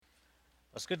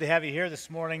Well, it's good to have you here this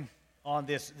morning on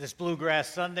this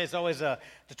Bluegrass Sunday. It's always the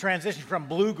transition from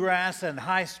bluegrass and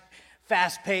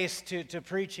fast pace to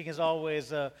preaching is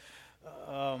always a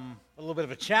little bit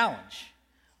of a challenge.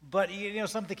 But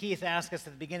something Keith asked us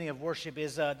at the beginning of worship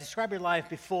is describe your life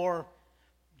before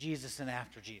Jesus and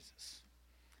after Jesus.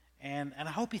 And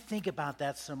I hope you think about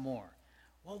that some more.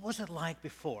 What was it like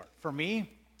before? For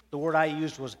me, the word I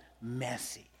used was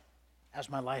messy. That was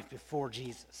my life before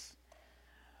Jesus.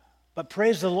 But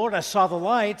praise the Lord, I saw the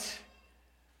light.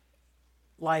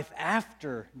 Life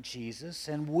after Jesus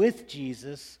and with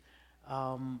Jesus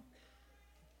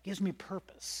gives me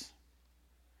purpose.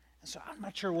 And so I'm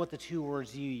not sure what the two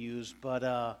words you use,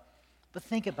 but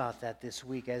think about that this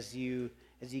week as you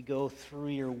go through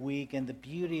your week and the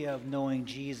beauty of knowing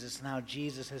Jesus and how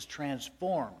Jesus has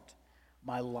transformed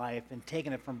my life and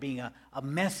taken it from being a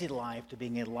messy life to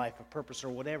being a life of purpose, or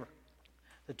whatever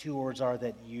the two words are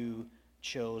that you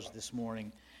chose this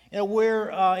morning. We're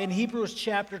in Hebrews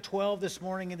chapter 12 this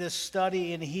morning in this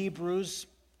study in Hebrews.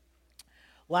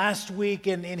 Last week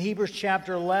in Hebrews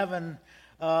chapter 11,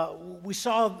 we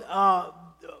saw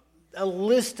a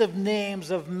list of names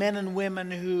of men and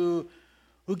women who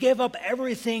gave up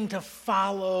everything to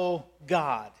follow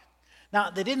God. Now,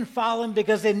 they didn't follow him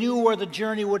because they knew where the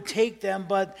journey would take them,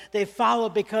 but they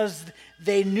followed because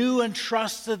they knew and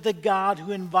trusted the God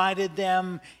who invited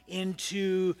them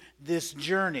into this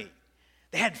journey.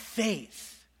 They had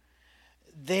faith.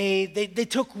 They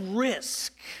took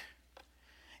risk.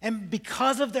 And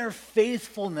because of their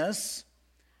faithfulness,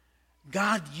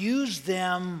 God used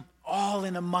them all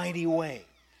in a mighty way.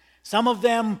 Some of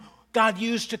them God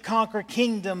used to conquer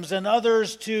kingdoms, and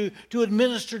others to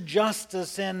administer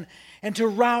justice and to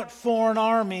rout foreign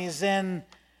armies. And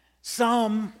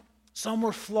some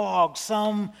were flogged,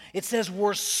 some, it says,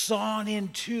 were sawn in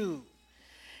two.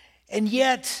 And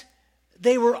yet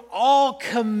they were all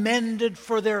commended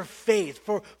for their faith,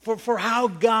 for how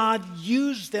God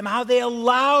used them, how they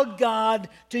allowed God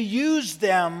to use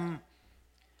them,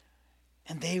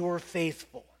 and they were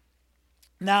faithful.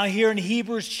 Now here in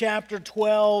Hebrews chapter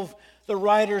 12, the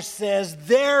writer says,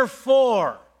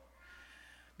 therefore,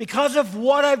 because of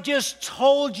what I've just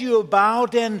told you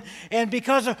about and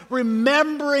because of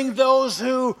remembering those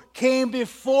who came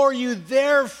before you,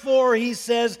 therefore, he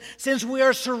says, since we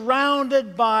are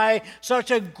surrounded by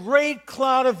such a great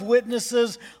cloud of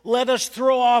witnesses, let us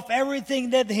throw off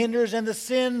everything that hinders and the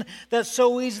sin that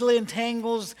so easily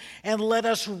entangles, and let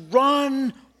us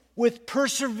run with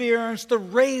perseverance the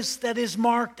race that is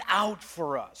marked out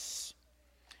for us.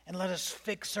 And let us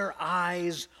fix our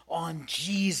eyes on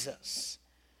Jesus,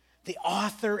 the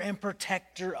author and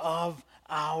protector of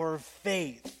our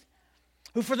faith,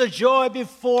 who for the joy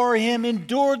before him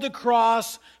endured the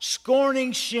cross,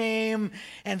 scorning shame,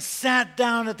 and sat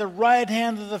down at the right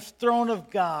hand of the throne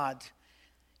of God.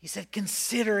 He said,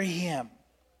 consider him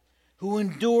who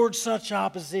endured such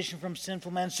opposition from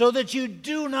sinful men, so that you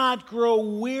do not grow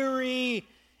weary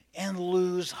and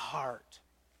lose heart.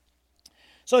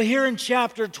 So here in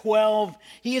chapter 12,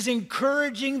 he is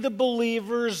encouraging the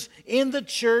believers in the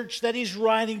church that he's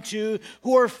writing to,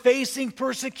 who are facing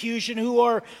persecution, who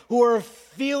are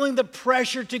feeling the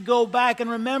pressure to go back.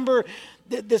 And remember,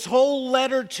 this whole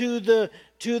letter to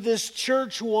this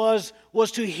church was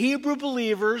to Hebrew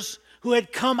believers who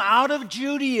had come out of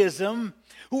Judaism,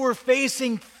 who were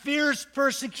facing fierce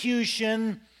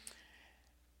persecution,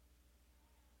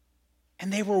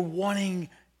 and they were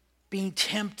being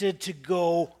tempted to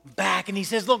go back. And he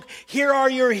says, look, here are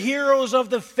your heroes of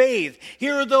the faith.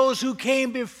 Here are those who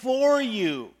came before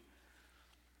you.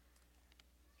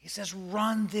 He says,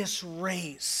 run this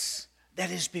race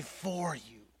that is before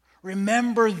you.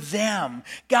 Remember them.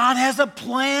 God has a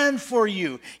plan for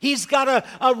you. He's got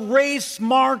a race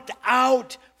marked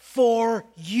out for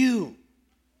you.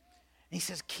 And he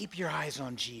says, keep your eyes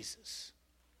on Jesus.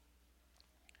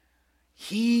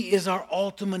 He is our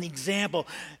ultimate example.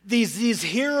 These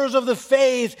heroes of the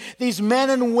faith, these men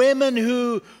and women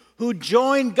who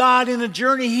joined God in a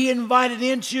journey he invited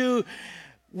into,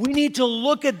 we need to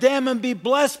look at them and be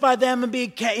blessed by them and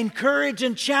be encouraged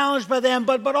and challenged by them.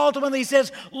 But ultimately he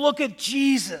says, look at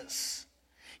Jesus.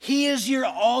 He is your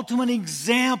ultimate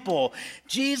example.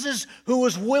 Jesus, who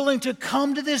was willing to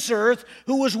come to this earth,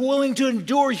 who was willing to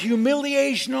endure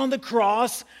humiliation on the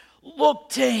cross, look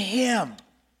to him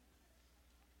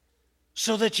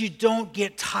so that you don't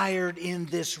get tired in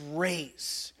this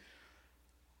race.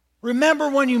 Remember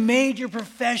when you made your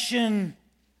profession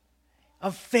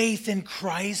of faith in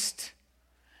Christ,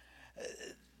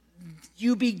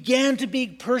 you began to be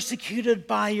persecuted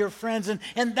by your friends.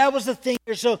 And that was the thing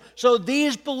here. So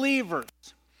these believers,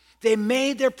 they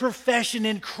made their profession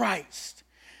in Christ.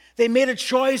 They made a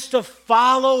choice to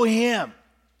follow him.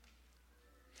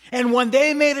 And when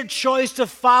they made a choice to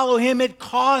follow him, it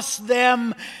cost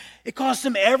them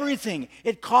everything.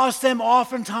 It cost them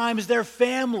oftentimes their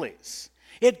families.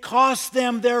 It cost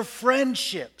them their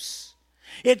friendships.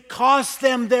 It cost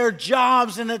them their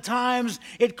jobs, and at times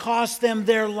it cost them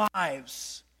their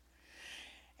lives.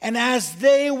 And as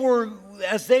they were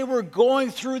going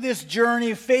through this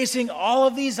journey, facing all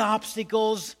of these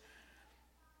obstacles,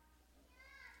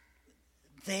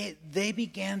 they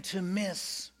began to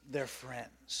miss their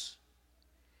friends.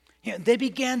 They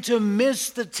began to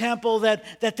miss the temple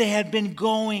that they had been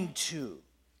going to.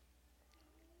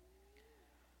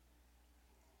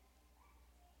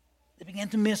 They began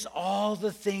to miss all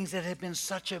the things that had been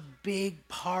such a big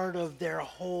part of their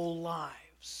whole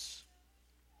lives.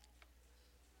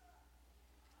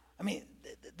 I mean,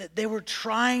 they were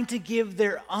trying to give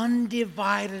their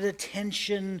undivided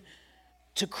attention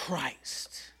to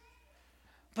Christ.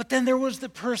 But then there was the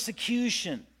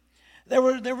persecution. There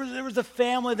was a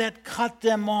family that cut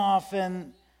them off,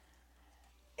 and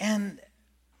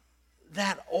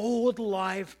that old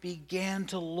life began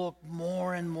to look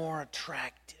more and more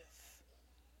attractive.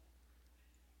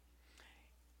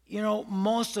 You know,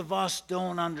 most of us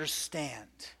don't understand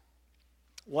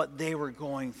what they were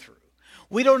going through.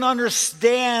 We don't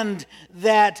understand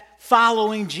that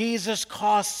following Jesus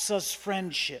costs us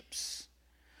friendships.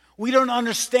 We don't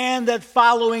understand that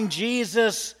following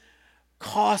Jesus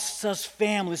costs us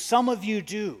family. Some of you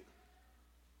do.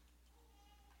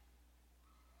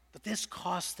 But this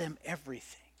costs them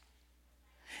everything.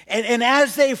 And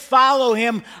as they follow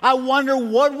him, I wonder,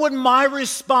 what would my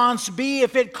response be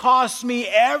if it cost me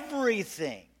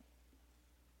everything?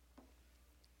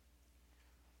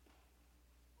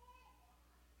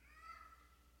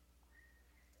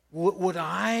 Would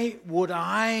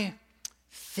I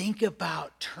think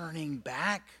about turning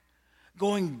back?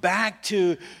 Going back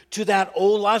to that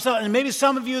old lifestyle? And maybe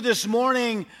some of you this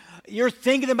morning, you're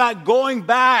thinking about going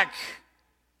back.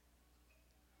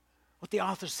 What the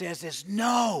author says is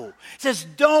no. He says,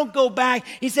 don't go back.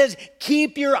 He says,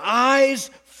 keep your eyes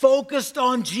focused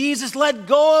on Jesus. Let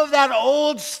go of that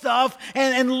old stuff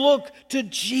and look to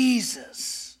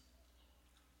Jesus.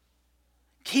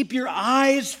 Keep your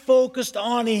eyes focused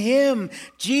on him.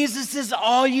 Jesus is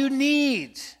all you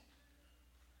need.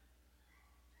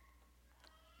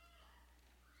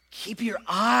 Keep your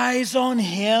eyes on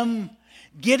him.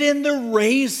 Get in the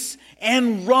race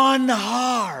and run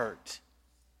hard.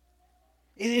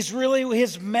 It is really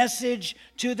his message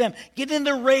to them. Get in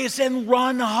the race and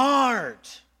run hard.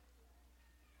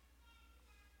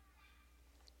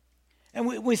 And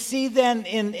we see then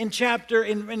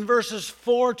in verses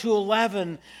 4 to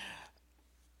 11,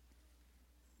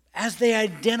 as they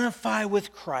identify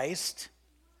with Christ,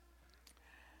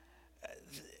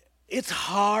 it's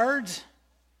hard,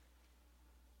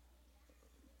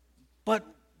 but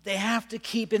they have to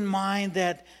keep in mind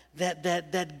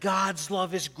that God's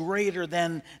love is greater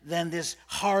than this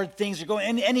hard things are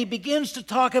going. And he begins to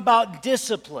talk about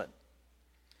discipline,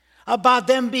 about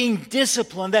them being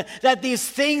disciplined, that these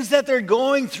things that they're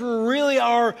going through really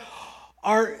are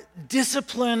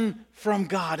discipline from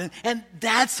God. And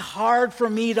that's hard for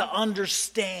me to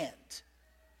understand.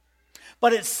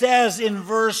 But it says in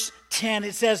verse 10,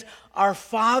 it says, our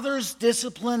fathers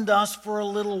disciplined us for a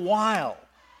little while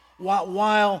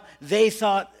they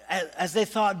thought, as they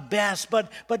thought best.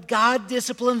 But God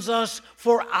disciplines us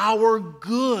for our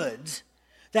good,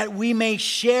 that we may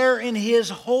share in his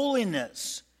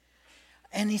holiness.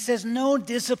 And he says, no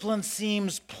discipline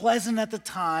seems pleasant at the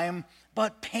time,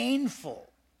 but painful.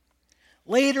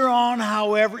 Later on,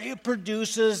 however, it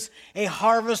produces a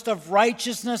harvest of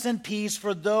righteousness and peace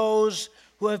for those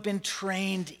who have been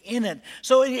trained in it.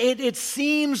 So it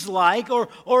seems like,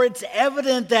 or it's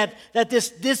evident that this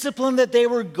discipline that they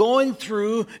were going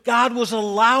through, God was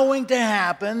allowing to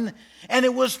happen, and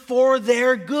it was for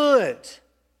their good.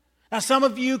 Now, some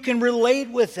of you can relate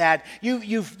with that.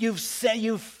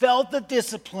 You've felt the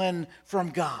discipline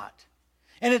from God,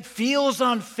 and it feels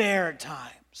unfair at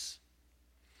times.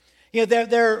 You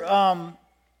know,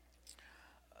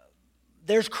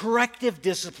 there's corrective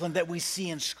discipline that we see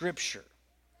in Scripture.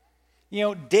 You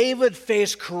know, David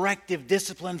faced corrective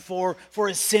discipline for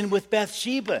his sin with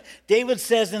Bathsheba. David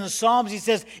says in the Psalms, he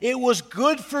says, it was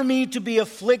good for me to be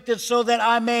afflicted so that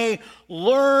I may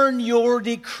learn your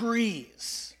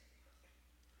decrees.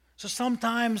 So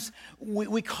sometimes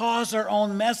we cause our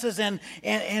own messes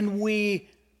and we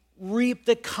reap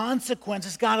the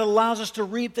consequences. God allows us to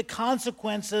reap the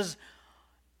consequences,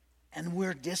 and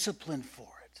we're disciplined for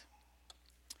it.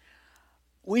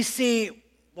 We see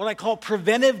what I call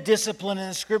preventive discipline in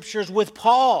the Scriptures with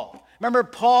Paul. Remember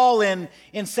Paul in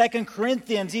 2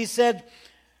 Corinthians, he said,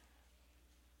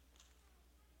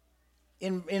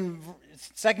 in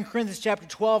 2 Corinthians chapter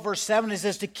 12, verse 7, it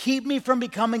says, to keep me from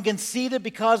becoming conceited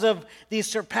because of these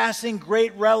surpassing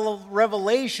great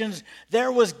revelations,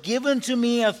 there was given to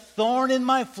me a thorn in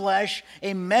my flesh,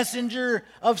 a messenger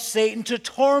of Satan to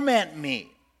torment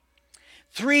me.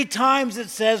 3 times it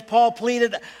says, Paul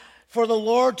pleaded for the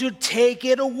Lord to take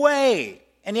it away.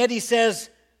 And yet he says,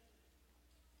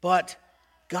 but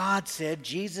God said,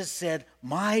 Jesus said,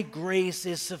 my grace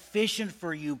is sufficient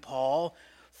for you, Paul.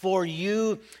 For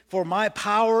my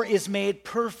power is made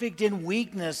perfect in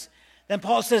weakness. Then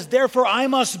Paul says, therefore I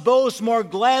must boast more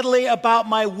gladly about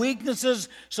my weaknesses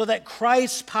so that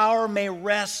Christ's power may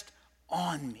rest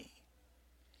on me.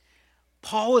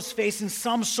 Paul was facing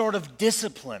some sort of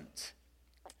discipline.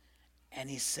 And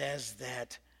he says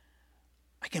that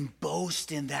I can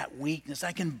boast in that weakness.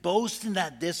 I can boast in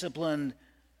that discipline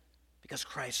because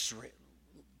Christ's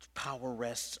power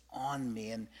rests on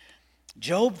me. And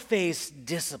Job faced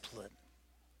discipline.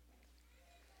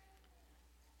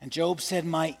 And Job said,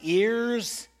 my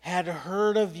ears had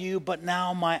heard of you, but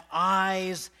now my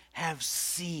eyes have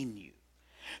seen you.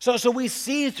 So we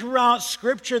see throughout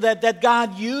Scripture that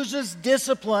God uses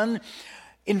discipline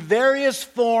in various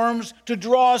forms to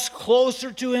draw us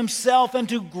closer to Himself and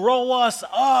to grow us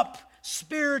up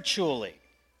spiritually.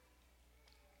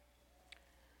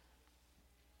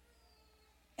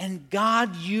 And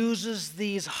God uses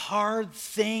these hard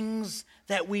things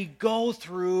that we go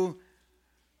through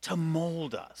to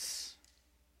mold us.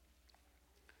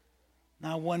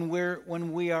 Now, when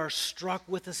we are struck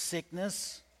with a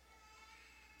sickness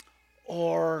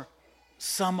or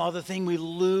some other thing, we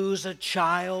lose a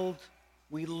child,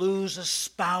 we lose a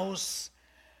spouse,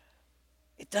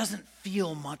 it doesn't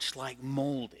feel much like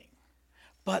molding.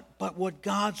 But what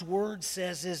God's Word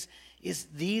says is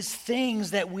these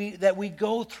things that we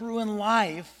go through in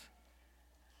life,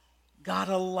 God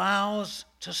allows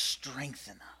to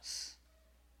strengthen us.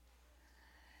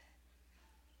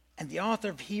 And the author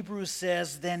of Hebrews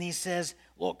says,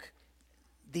 look,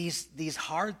 these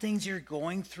hard things you're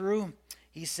going through,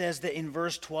 he says that in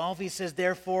verse 12, he says,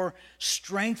 therefore,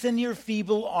 strengthen your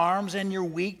feeble arms and your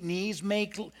weak knees,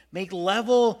 make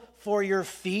level for your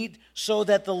feet, so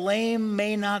that the lame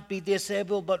may not be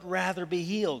disabled, but rather be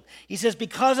healed. He says,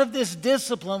 because of this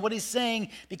discipline, what he's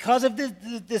saying, because of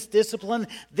this discipline,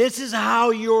 this is how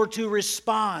you're to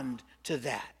respond to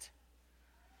that.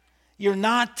 You're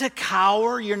not to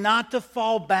cower, you're not to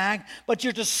fall back, but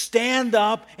you're to stand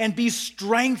up and be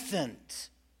strengthened.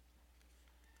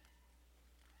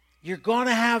 You're going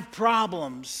to have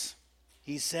problems,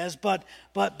 he says, but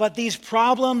these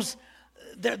problems,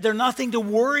 they're nothing to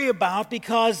worry about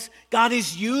because God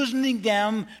is using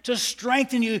them to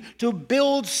strengthen you, to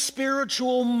build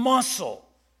spiritual muscle.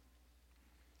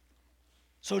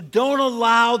 So don't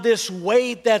allow this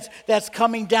weight that's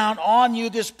coming down on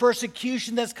you, this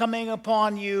persecution that's coming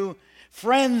upon you,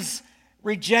 friends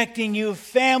rejecting you,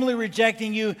 family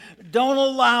rejecting you. Don't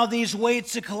allow these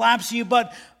weights to collapse you,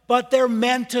 but they're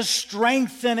meant to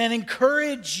strengthen and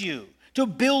encourage you, to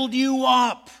build you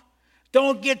up.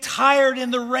 Don't get tired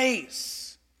in the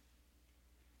race.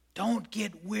 Don't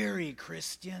get weary,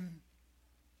 Christian.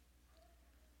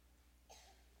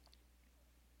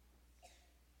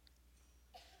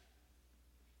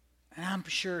 And I'm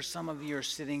sure some of you are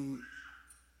sitting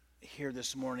here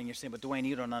this morning, you're saying, but Dwayne,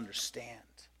 you don't understand.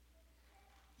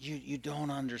 You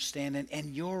don't understand,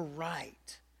 and you're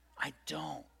right. I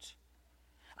don't.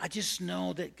 I just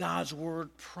know that God's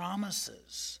Word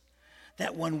promises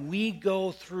that when we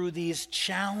go through these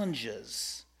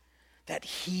challenges, that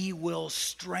He will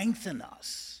strengthen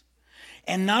us.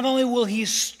 And not only will He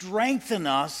strengthen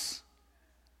us,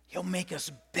 He'll make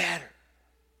us better.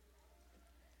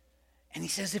 And He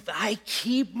says, if I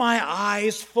keep my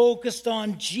eyes focused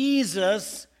on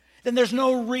Jesus, then there's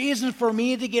no reason for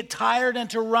me to get tired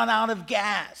and to run out of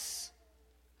gas.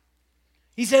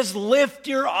 He says, lift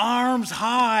your arms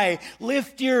high,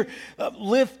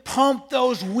 pump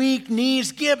those weak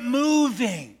knees, get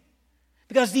moving,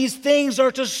 because these things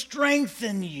are to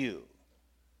strengthen you.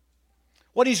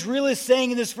 What he's really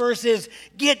saying in this verse is,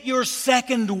 get your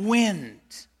second wind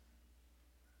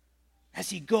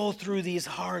as you go through these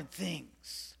hard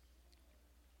things.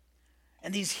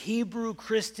 And these Hebrew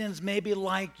Christians, maybe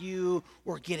like you,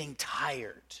 were getting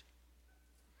tired.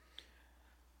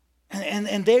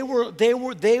 And they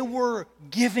were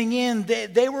giving in.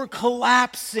 They were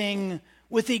collapsing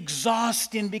with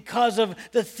exhaustion because of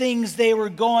the things they were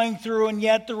going through. And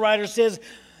yet the writer says,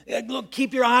 look,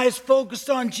 keep your eyes focused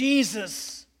on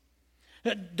Jesus.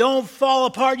 Don't fall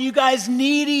apart. You guys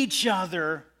need each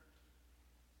other.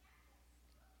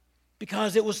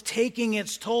 Because it was taking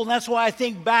its toll. And that's why I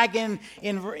think back in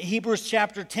Hebrews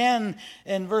chapter 10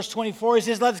 and verse 24, he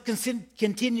says,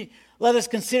 let us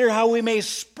consider how we may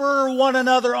spur one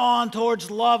another on towards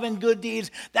love and good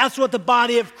deeds. That's what the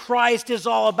body of Christ is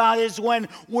all about, is when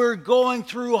we're going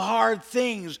through hard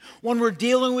things, when we're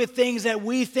dealing with things that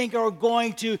we think are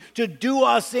going to do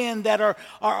us in, that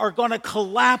are going to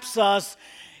collapse us.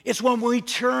 It's when we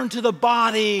turn to the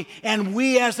body and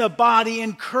we as a body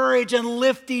encourage and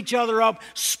lift each other up,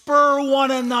 spur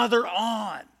one another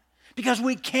on. Because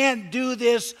we can't do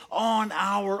this on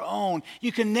our own.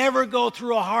 You can never go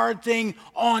through a hard thing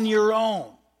on your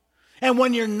own. And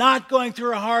when you're not going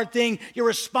through a hard thing, your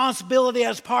responsibility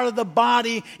as part of the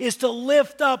body is to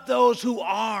lift up those who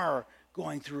are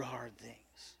going through hard things.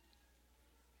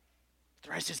 The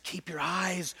rest is keep your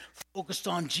eyes focused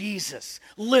on Jesus.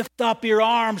 Lift up your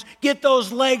arms. Get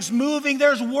those legs moving.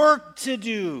 There's work to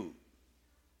do.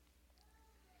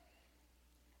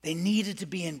 They needed to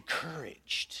be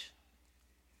encouraged.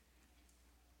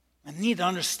 I need to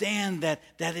understand that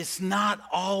it's not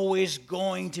always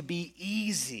going to be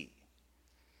easy.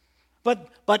 But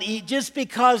just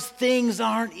because things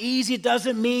aren't easy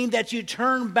doesn't mean that you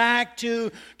turn back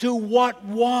to what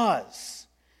was.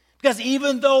 Because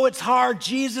even though it's hard,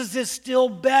 Jesus is still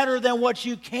better than what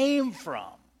you came from.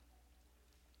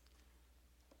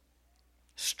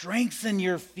 Strengthen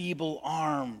your feeble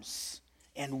arms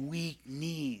and weak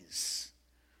knees.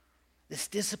 This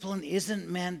discipline isn't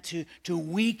meant to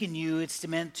weaken you, it's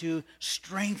meant to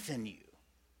strengthen you.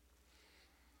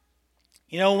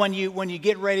 You know, when you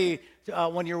get ready,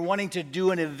 when you're wanting to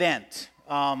do an event,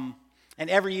 and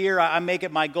every year I make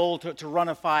it my goal to run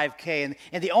a 5K.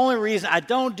 And the only reason I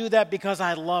don't do that because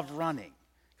I love running.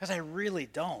 Because I really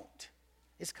don't.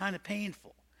 It's kind of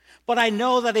painful. But I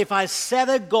know that if I set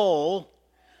a goal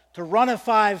to run a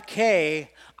 5K,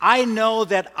 I know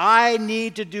that I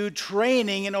need to do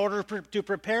training in order to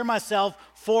prepare myself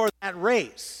for that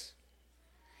race.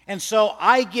 And so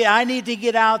I need to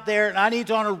get out there and I need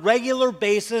to on a regular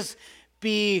basis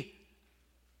be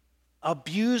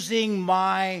abusing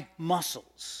my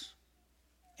muscles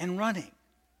and running.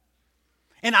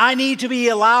 And I need to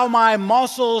allow my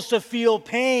muscles to feel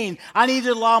pain. I need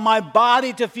to allow my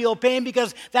body to feel pain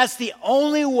because that's the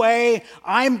only way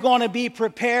I'm going to be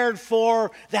prepared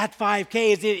for that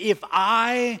 5K is if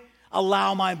I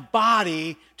allow my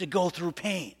body to go through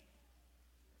pain.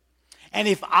 And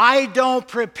if I don't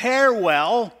prepare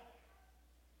well,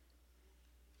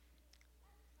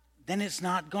 then it's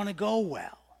not going to go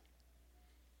well.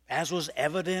 As was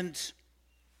evident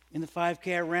in the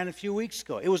 5K I ran a few weeks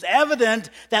ago. It was evident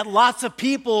that lots of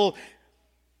people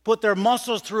put their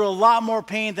muscles through a lot more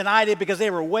pain than I did because they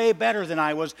were way better than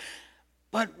I was.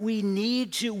 But we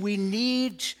need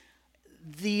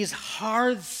these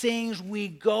hard things we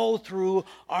go through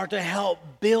are to help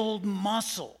build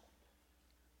muscle,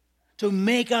 to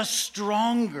make us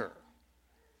stronger.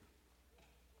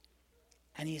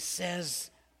 And he says,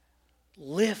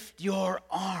 lift your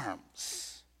arms.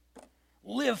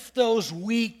 Lift those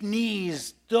weak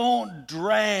knees. Don't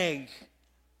drag.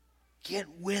 Get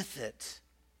with it.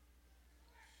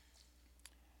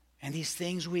 And these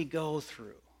things we go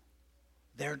through,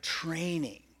 they're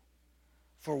training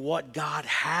for what God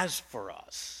has for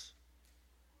us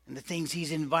and the things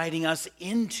he's inviting us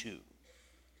into.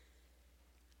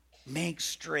 Make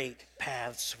straight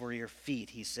paths for your feet,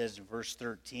 he says in verse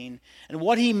 13. And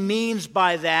what he means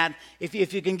by that, if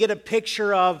you can get a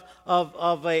picture of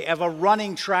a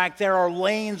running track, there are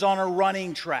lanes on a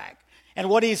running track. And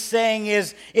what he's saying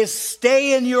is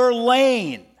stay in your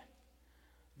lane.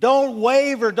 Don't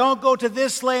waver. Don't go to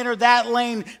this lane or that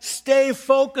lane. Stay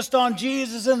focused on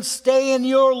Jesus and stay in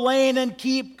your lane and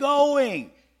keep going.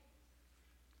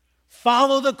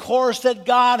 Follow the course that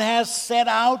God has set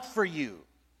out for you.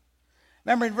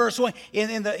 Remember in verse 1,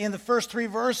 in the first 3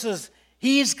 verses,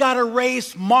 he's got a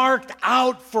race marked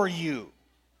out for you.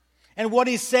 And what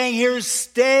he's saying here is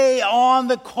stay on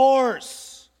the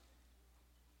course.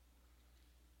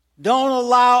 Don't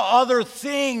allow other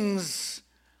things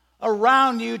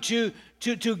around you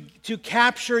to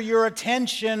capture your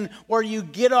attention where you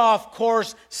get off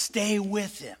course. Stay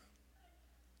with him.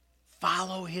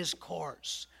 Follow his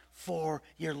course for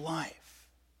your life.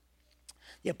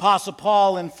 The Apostle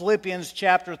Paul in Philippians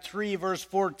chapter 3, verse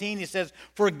 14, he says,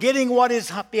 forgetting what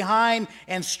is behind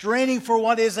and straining for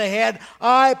what is ahead,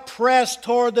 I press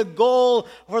toward the goal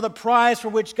for the prize for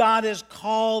which God has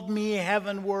called me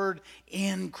heavenward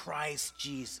in Christ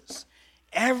Jesus.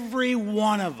 Every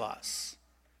one of us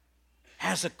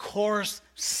has a course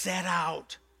set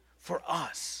out for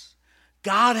us.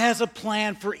 God has a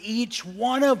plan for each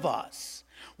one of us.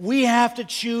 We have to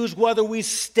choose whether we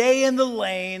stay in the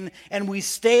lane and we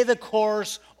stay the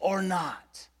course or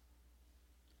not.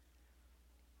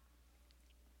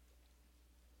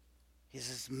 He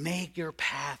says, make your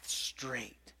path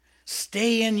straight.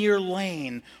 Stay in your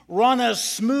lane. Run a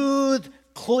smooth,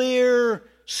 clear,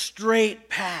 straight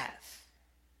path.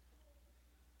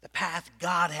 The path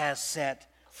God has set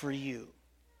for you.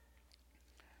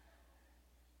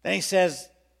 Then he says,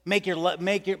 make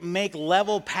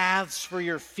level paths for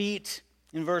your feet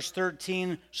in verse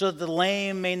 13, so that the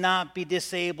lame may not be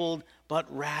disabled, but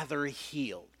rather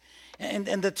healed. And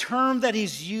the term that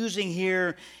he's using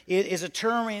here is a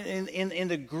term in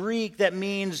the Greek that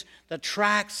means the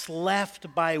tracks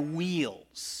left by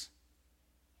wheels.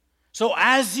 So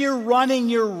as you're running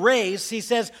your race, he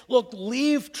says, look,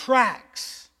 leave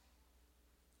tracks.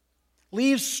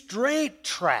 Leave straight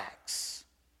tracks.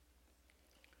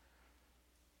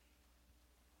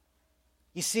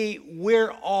 You see,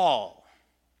 we're all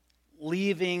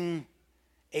leaving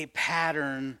a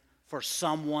pattern for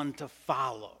someone to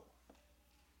follow.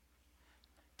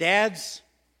 Dads,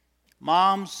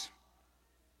 moms,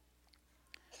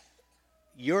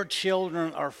 your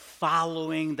children are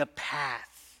following the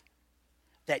path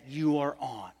that you are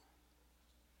on.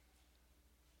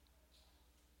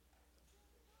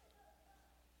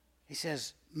 He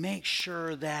says, make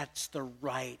sure that's the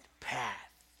right path.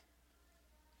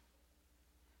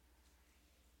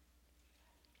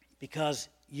 Because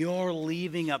you're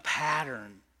leaving a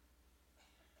pattern,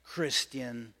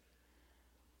 Christian,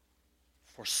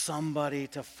 for somebody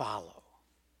to follow.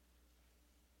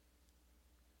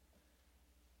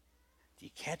 Do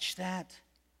you catch that?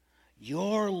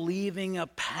 You're leaving a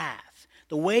path.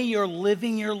 The way you're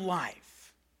living your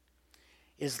life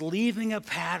is leaving a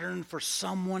pattern for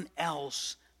someone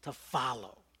else to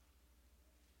follow.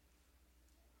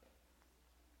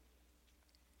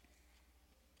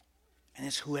 And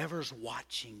it's whoever's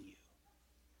watching you.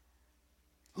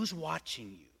 Who's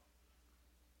watching you?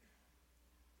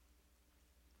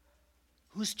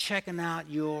 Who's checking out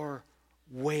your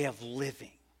way of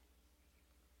living?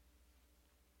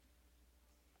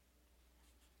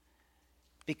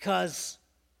 Because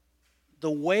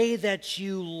the way that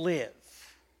you live,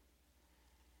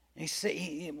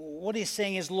 what he's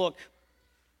saying is, look,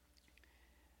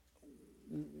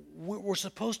 we're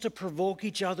supposed to provoke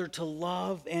each other to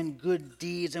love and good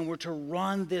deeds, and we're to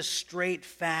run this straight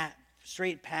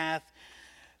path,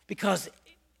 because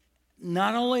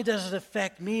not only does it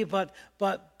affect me, but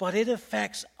it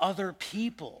affects other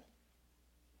people.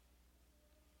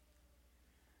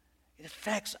 It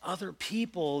affects other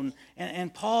people.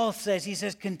 And Paul says, he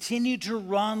says, continue to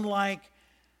run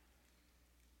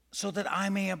so that I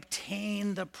may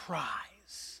obtain the prize.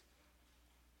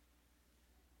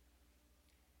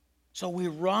 So we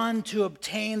run to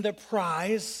obtain the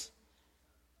prize,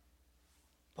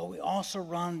 but we also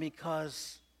run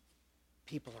because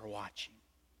people are watching.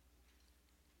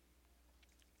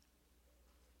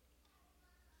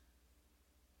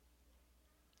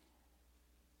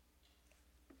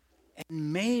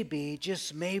 And maybe,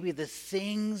 just maybe,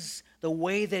 the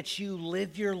way that you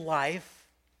live your life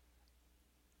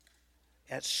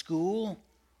at school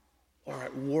or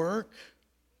at work,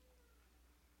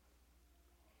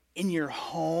 in your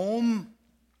home,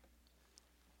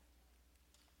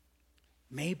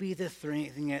 may be the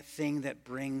thing that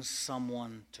brings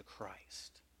someone to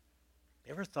Christ.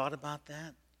 You ever thought about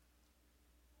that?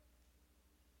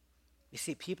 You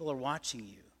see, people are watching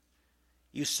you.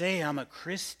 You say, I'm a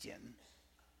Christian.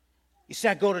 You say,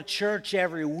 I go to church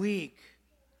every week.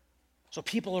 So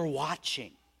people are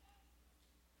watching.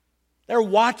 They're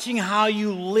watching how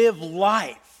you live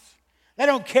life. They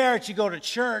don't care if you go to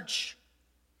church.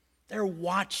 They're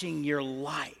watching your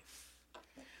life.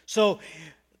 So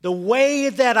the way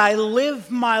that I live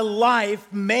my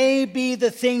life may be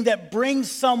the thing that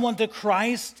brings someone to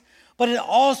Christ, but it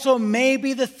also may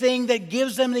be the thing that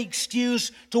gives them the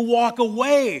excuse to walk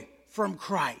away from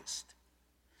Christ.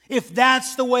 If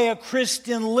that's the way a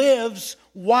Christian lives,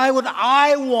 why would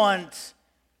I want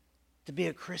to be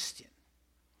a Christian?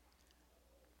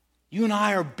 You and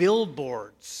I are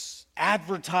billboards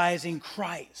advertising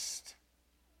Christ.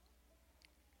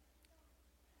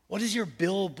 What does your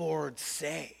billboard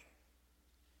say?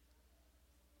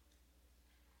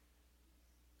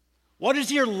 What does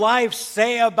your life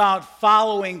say about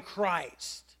following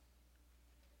Christ?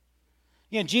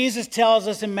 Jesus tells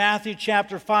us in Matthew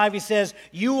chapter 5, he says,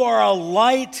 you are a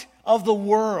light of the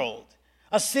world.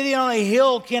 A city on a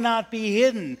hill cannot be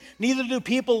hidden. Neither do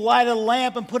people light a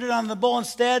lamp and put it on the bowl.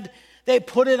 Instead, they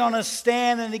put it on a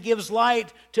stand and it gives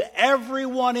light to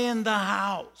everyone in the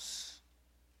house.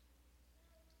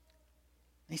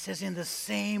 He says, in the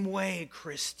same way,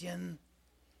 Christian,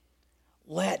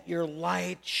 let your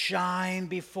light shine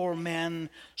before men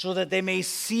so that they may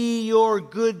see your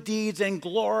good deeds and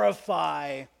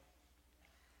glorify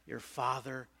your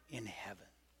Father in heaven.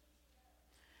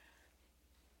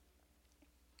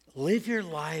 Live your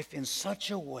life in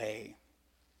such a way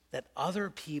that other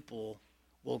people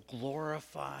will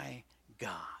glorify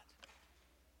God.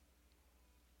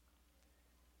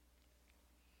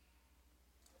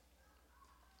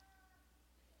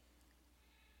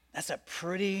 That's a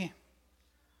pretty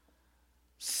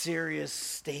serious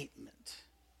statement.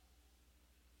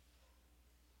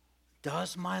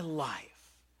 Does my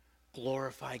life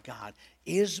glorify God?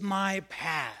 Is my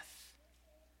path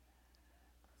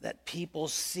that people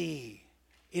see,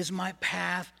 is my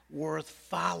path worth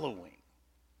following?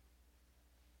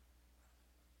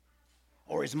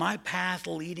 Or is my path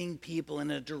leading people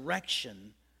in a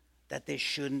direction that they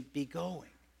shouldn't be going?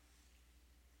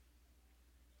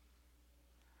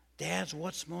 Dads,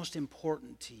 what's most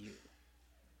important to you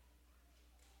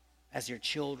as your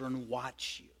children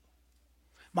watch you?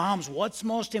 Moms, what's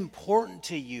most important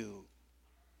to you?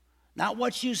 Not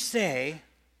what you say,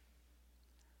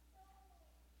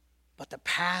 but the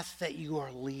path that you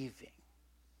are leaving.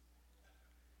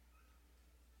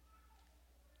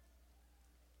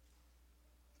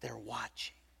 They're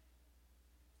watching.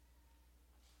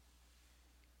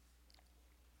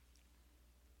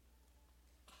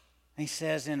 He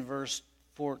says in verse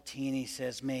 14, he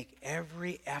says, make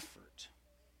every effort.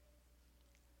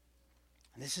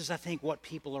 And this is, I think, what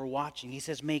people are watching. He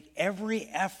says, make every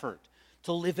effort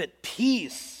to live at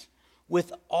peace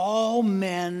with all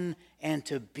men and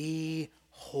to be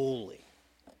holy.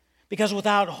 Because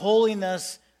without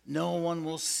holiness, no one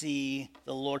will see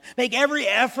the Lord. Make every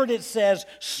effort, it says.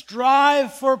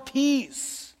 Strive for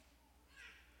peace.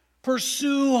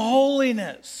 Pursue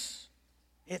holiness,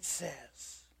 it says.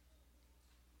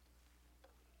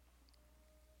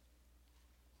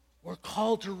 We're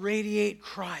called to radiate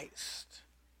Christ.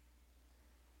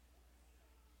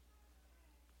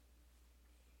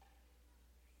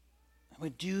 And we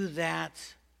do that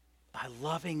by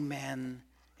loving men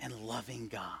and loving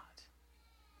God.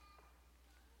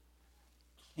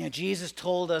 You know, Jesus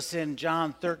told us in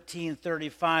John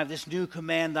 13:35, this new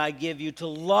command I give you, to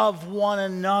love one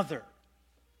another.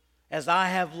 As I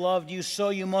have loved you,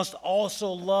 so you must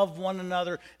also love one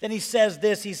another. Then he says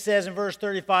this, he says in verse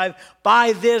 35,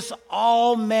 by this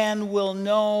all men will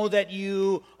know that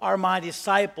you are my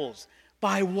disciples.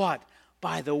 By what?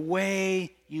 By the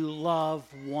way you love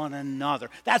one another.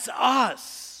 That's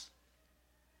us.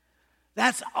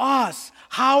 That's us.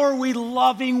 How are we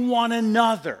loving one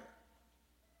another?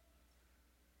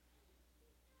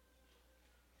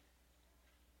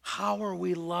 How are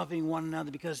we loving one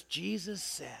another? Because Jesus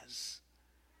says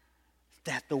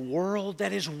that the world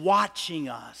that is watching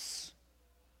us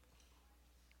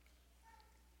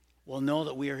will know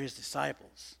that we are his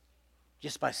disciples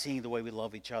just by seeing the way we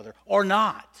love each other, or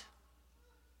not.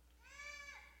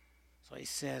 So he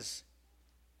says,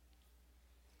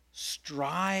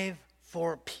 strive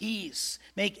for peace.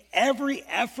 Make every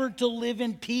effort to live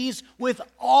in peace with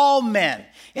all men.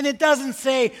 And it doesn't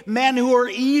say men who are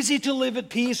easy to live at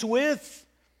peace with.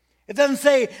 It doesn't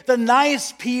say the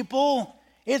nice people.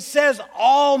 It says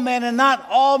all men, and not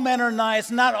all men are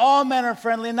nice, not all men are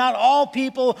friendly, not all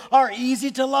people are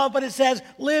easy to love, but it says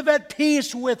live at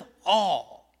peace with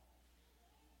all.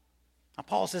 Now,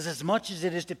 Paul says as much as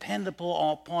it is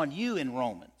dependable upon you in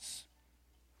Romans.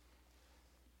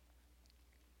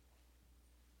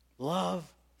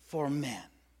 Love for men,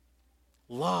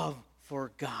 love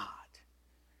for God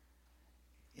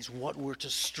is what we're to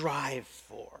strive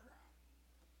for.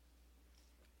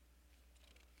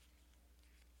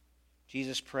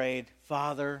 Jesus prayed,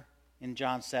 Father, in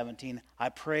John 17, I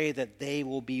pray that they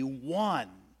will be one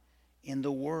in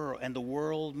the world, and the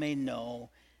world may know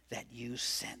that you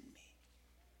sent me.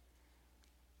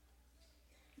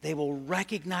 They will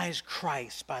recognize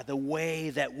Christ by the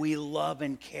way that we love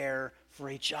and care for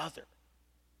each other.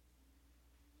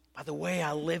 By the way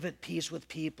I live at peace with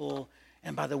people,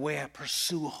 and by the way I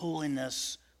pursue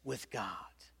holiness with God.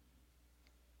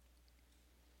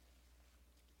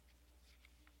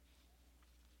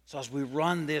 So as we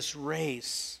run this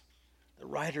race, the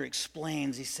writer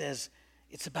explains, he says,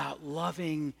 it's about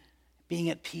loving, being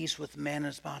at peace with men.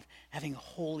 It's about having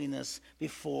holiness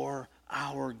before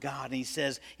our God. And he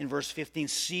says in verse 15,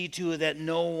 see to it that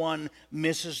no one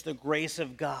misses the grace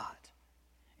of God,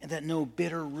 and that no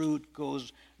bitter root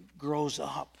grows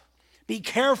up. Be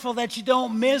careful that you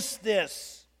don't miss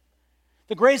this.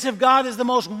 The grace of God is the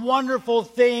most wonderful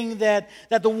thing that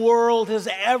the world has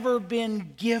ever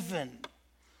been given.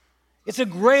 It's a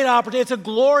great opportunity. It's a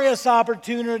glorious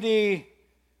opportunity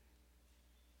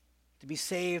to be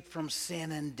saved from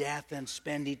sin and death and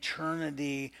spend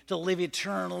eternity, to live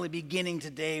eternally beginning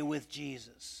today with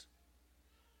Jesus.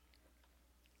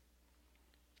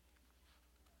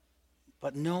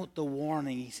 But note the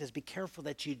warning. He says, be careful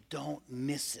that you don't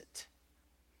miss it.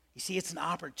 You see, it's an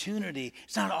opportunity.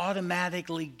 It's not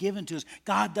automatically given to us.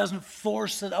 God doesn't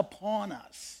force it upon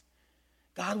us.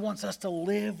 God wants us to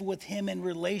live with him in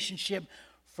relationship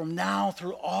from now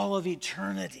through all of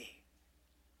eternity.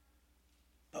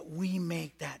 But we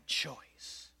make that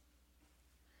choice.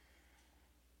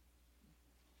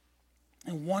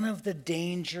 And one of the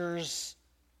dangers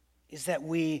is that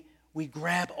we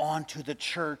grab onto the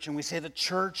church and we say the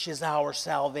church is our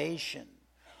salvation.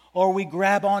 Or we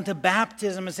grab onto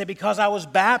baptism and say because I was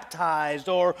baptized,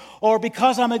 or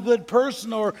because I'm a good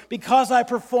person, or because I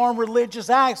perform religious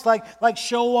acts like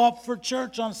show up for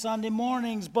church on Sunday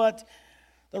mornings. But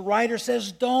the writer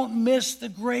says don't miss the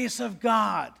grace of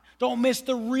God. Don't miss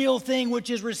the real thing, which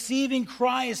is receiving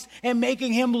Christ and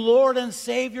making him Lord and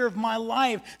Savior of my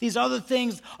life. These other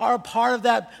things are a part of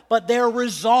that, but they're a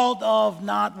result of,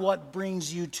 not what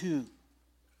brings you to.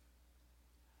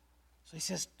 So he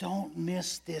says, don't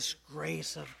miss this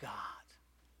grace of God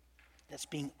that's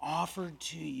being offered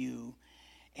to you,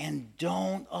 and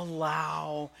don't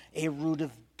allow a root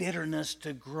of bitterness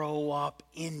to grow up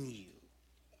in you.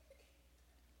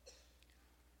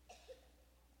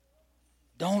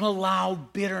 Don't allow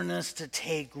bitterness to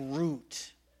take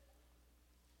root,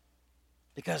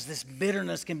 because this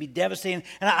bitterness can be devastating.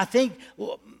 And I think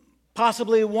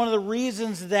possibly one of the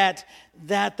reasons that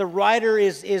the writer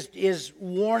is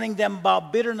warning them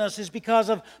about bitterness is because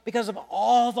of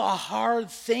all the hard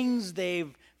things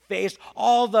they've faced,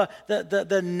 all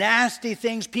the nasty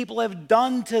things people have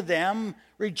done to them,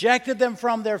 rejected them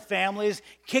from their families,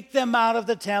 kicked them out of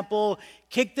the temple,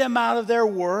 kicked them out of their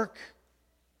work.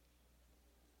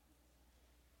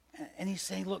 And he's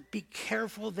saying, look, be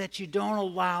careful that you don't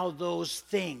allow those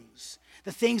things,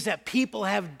 the things that people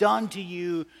have done to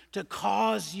you, to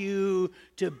cause you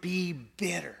to be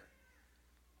bitter.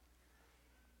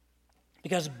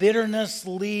 Because bitterness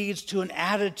leads to an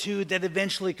attitude that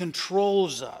eventually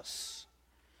controls us.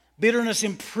 Bitterness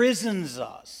imprisons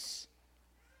us.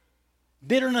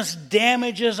 Bitterness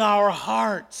damages our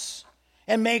hearts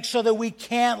and makes so that we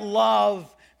can't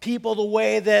love people the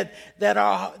way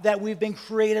that we've been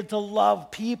created to love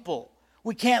people.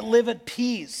 We can't live at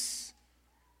peace.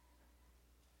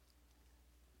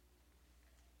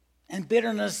 And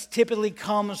bitterness typically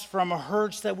comes from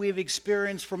hurts that we've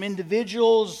experienced from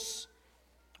individuals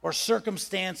or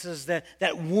circumstances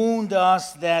that wound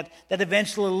us, that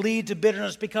eventually lead to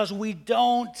bitterness because we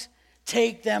don't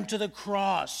take them to the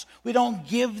cross. We don't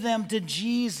give them to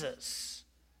Jesus.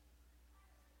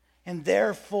 And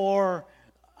therefore,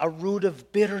 a root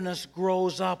of bitterness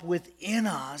grows up within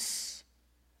us.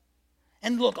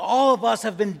 And look, all of us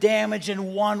have been damaged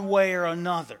in one way or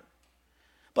another.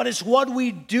 But it's what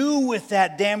we do with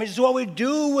that damage, it's what we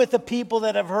do with the people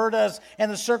that have hurt us and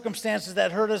the circumstances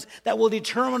that hurt us that will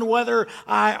determine whether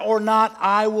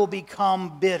I will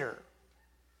become bitter.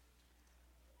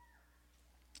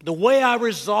 The way I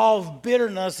resolve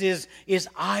bitterness is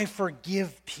I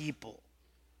forgive people.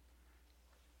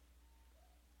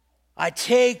 I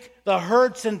take the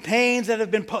hurts and pains that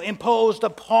have been imposed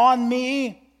upon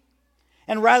me,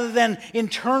 and rather than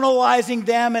internalizing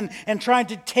them and trying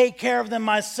to take care of them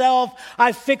myself,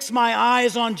 I fix my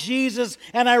eyes on Jesus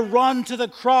and I run to the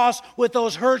cross with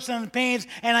those hurts and pains,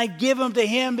 and I give them to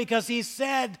him because he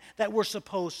said that we're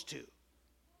supposed to.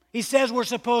 He says we're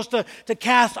supposed to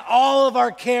cast all of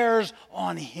our cares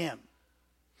on him.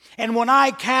 And when I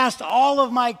cast all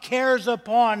of my cares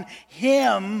upon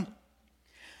him,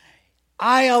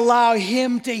 I allow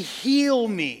him to heal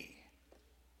me.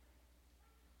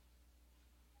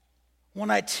 When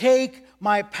I take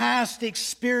my past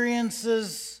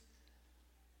experiences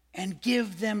and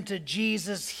give them to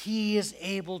Jesus, he is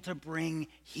able to bring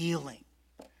healing.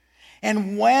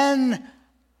 And when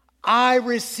I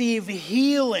receive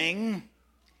healing,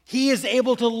 he is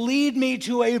able to lead me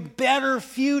to a better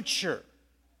future.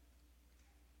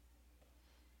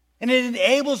 And it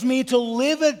enables me to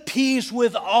live at peace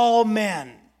with all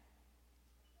men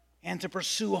and to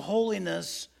pursue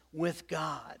holiness with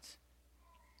God.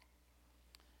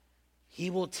 He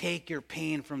will take your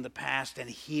pain from the past and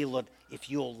heal it if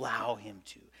you allow him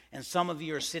to. And some of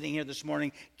you are sitting here this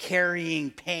morning carrying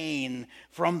pain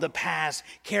from the past,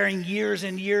 carrying years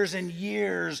and years and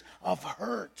years of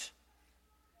hurt.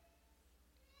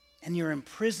 And you're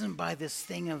imprisoned by this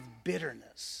thing of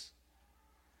bitterness.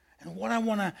 And what I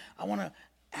want to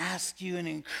ask you and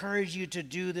encourage you to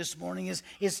do this morning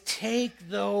is take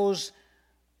those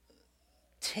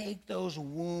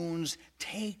wounds,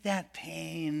 take that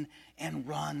pain, and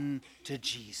run to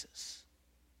Jesus.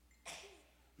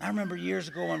 I remember years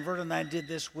ago when Verda and I did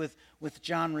this with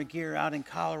John Regier out in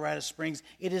Colorado Springs.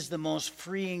 It is the most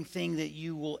freeing thing that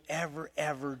you will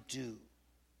ever do.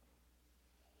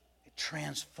 It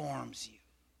transforms you.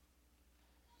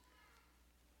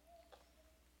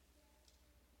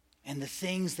 And the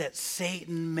things that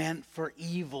Satan meant for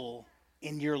evil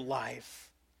in your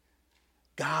life,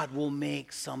 God will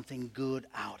make something good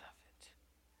out of it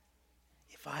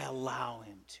if I allow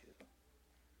him to.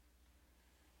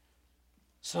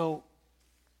 So,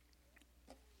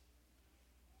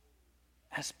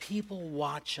 as people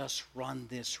watch us run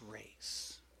this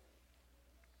race,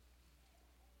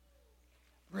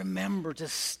 remember to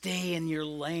stay in your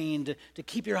lane, to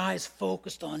keep your eyes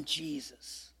focused on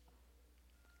Jesus.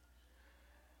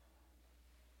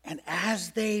 And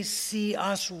as they see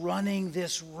us running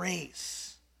this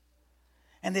race,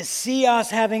 and they see us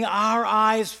having our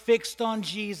eyes fixed on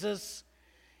Jesus,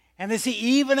 and they see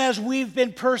even as we've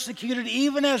been persecuted,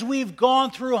 even as we've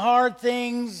gone through hard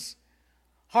things,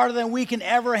 harder than we can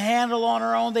ever handle on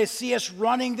our own, they see us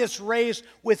running this race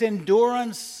with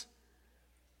endurance.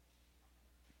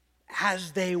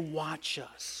 As they watch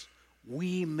us,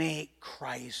 we make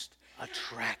Christ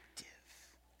attractive.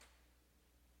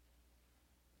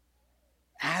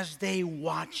 As they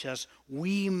watch us,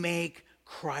 we make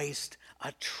Christ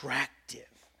attractive.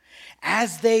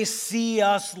 As they see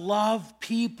us love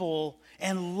people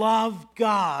and love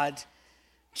God,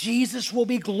 Jesus will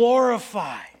be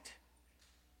glorified.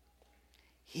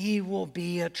 He will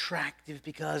be attractive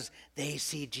because they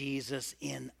see Jesus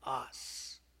in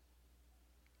us.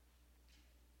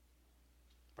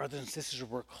 Brothers and sisters,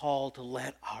 we're called to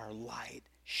let our light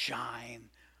shine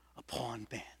upon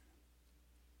men,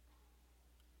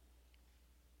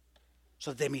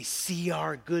 so that they may see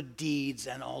our good deeds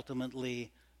and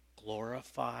ultimately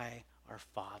glorify our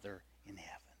Father in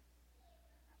heaven.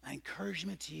 My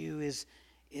encouragement to you is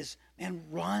man,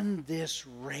 run this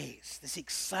race, this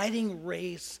exciting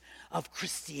race of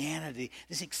Christianity,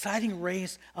 this exciting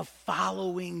race of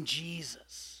following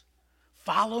Jesus,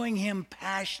 following him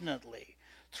passionately,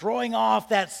 throwing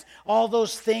off all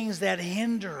those things that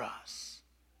hinder us,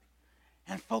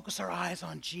 and focus our eyes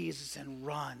on Jesus and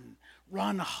run.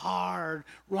 Run hard,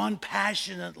 run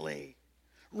passionately,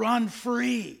 run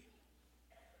free,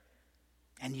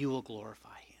 and you will glorify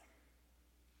him.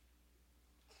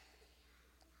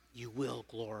 You will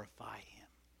glorify him.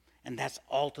 And that's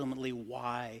ultimately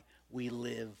why we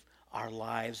live our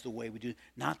lives the way we do.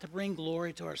 Not to bring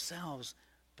glory to ourselves,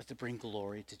 but to bring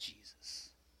glory to Jesus.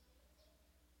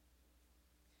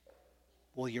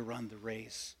 Will you run the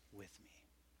race with me?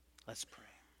 Let's pray.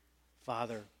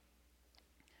 Father,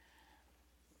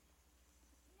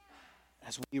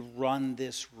 as we run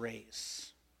this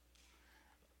race,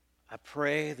 I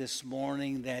pray this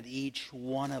morning that each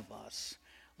one of us,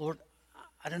 Lord,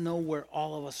 I don't know where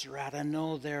all of us are at. I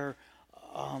know there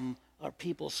are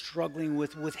people struggling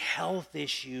with health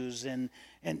issues and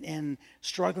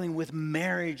struggling with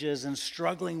marriages and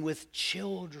struggling with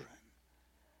children.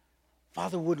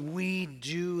 Father, would we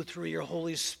do through your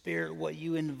Holy Spirit what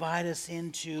you invite us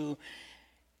into,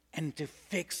 and to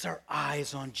fix our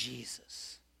eyes on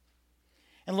Jesus?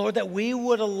 And Lord, that we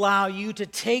would allow you to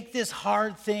take this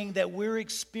hard thing that we're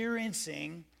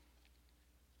experiencing,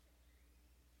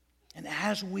 and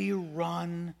as we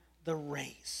run the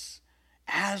race,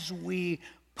 as we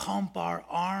pump our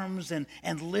arms and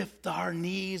lift our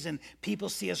knees and people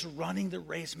see us running the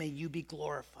race, may you be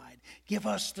glorified. Give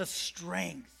us the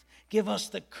strength, give us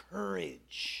the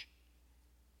courage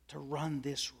to run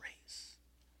this race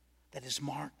that is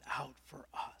marked out for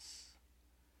us.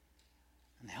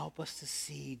 And help us to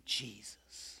see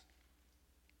Jesus.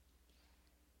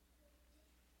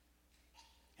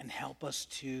 And help us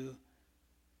to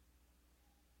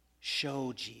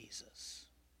show Jesus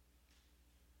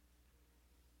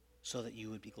so that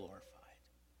you would be glorified.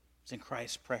 It's in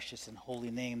Christ's precious and holy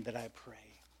name that I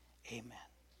pray. Amen.